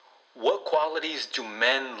What qualities do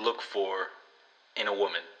men look for in a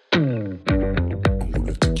woman? I'm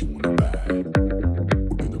gonna take you on a ride.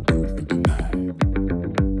 We're gonna burn through the night.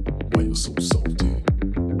 Why you're so salty?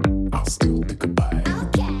 I'll still take a bite. I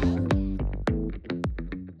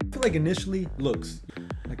feel like initially looks.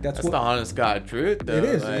 Like that's the honest God truth, though. It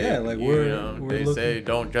is, yeah. Like we're they looking. say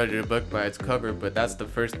don't judge a book by its cover, but that's the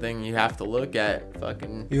first thing you have to look at.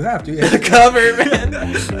 Fucking You have to. the cover, man.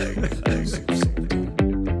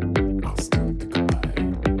 I'll still take a bite.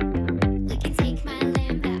 You can take my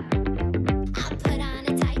Lambo. I'll put on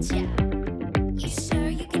a tight show. You sure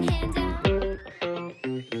you can handle?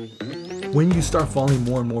 When you start falling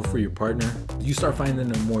more and more for your partner, you start finding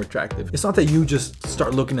them more attractive. It's not that you just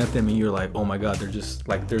start looking at them and you're like, oh my God, they're just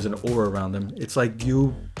like, there's an aura around them. It's like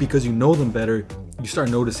you, because you know them better, you start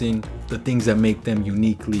noticing the things that make them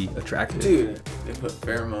uniquely attractive. Dude, they put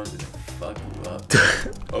pheromones and fuck you up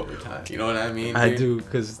over time. You know what I mean? I dude? do,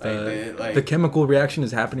 because Like, the chemical reaction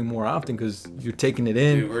is happening more often because you're taking it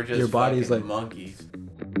in. Dude, we're just your body's fucking like, monkeys.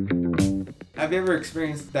 Have you ever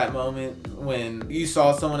experienced that moment when you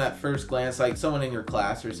saw someone at first glance, like someone in your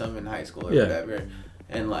class or something in high school or Yeah. whatever,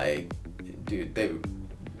 and like, dude, they were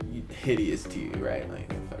hideous to you, right? Like,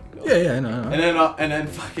 they fucking go. yeah, I know. And then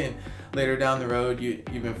fucking later down the road, you've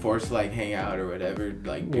been forced to like hang out or whatever,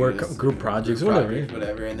 like do Work, this, group projects,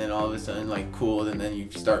 whatever, and then all of a sudden like cool, and then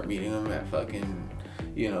you start meeting them at fucking,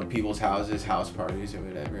 people's houses, house parties or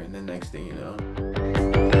whatever, and then next thing you know,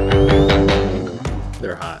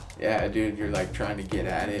 They're hot. yeah, dude, you're like trying to get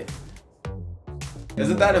at it.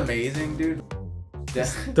 Isn't that amazing, dude?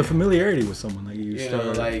 The familiarity with someone, like you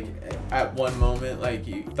start. Like at one moment, like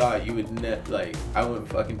you thought you would like I wouldn't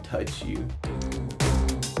fucking touch you,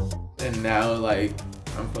 and now like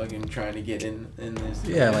I'm fucking trying to get in this.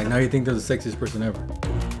 Yeah, like now you think they're the sexiest person ever.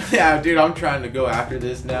 Yeah, dude, I'm trying to go after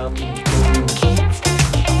this now.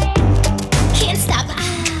 Can't stop.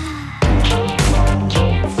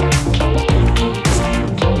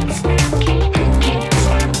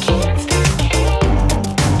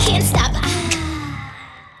 Can't stop.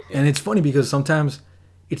 And it's funny because sometimes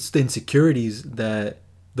it's the insecurities that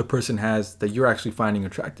the person has that you're actually finding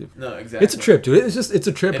attractive. No, exactly. It's a trip, dude. It's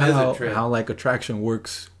a trip It is how a trip. how like attraction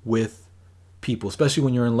works with people, especially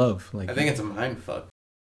when you're in love. Like I think it's a mind fuck.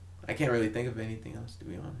 I can't really think of anything else, to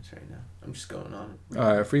be honest, right now. I'm just going on.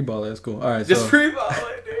 all right, free ball, that's cool. All right, Just so free ball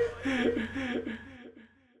it, dude.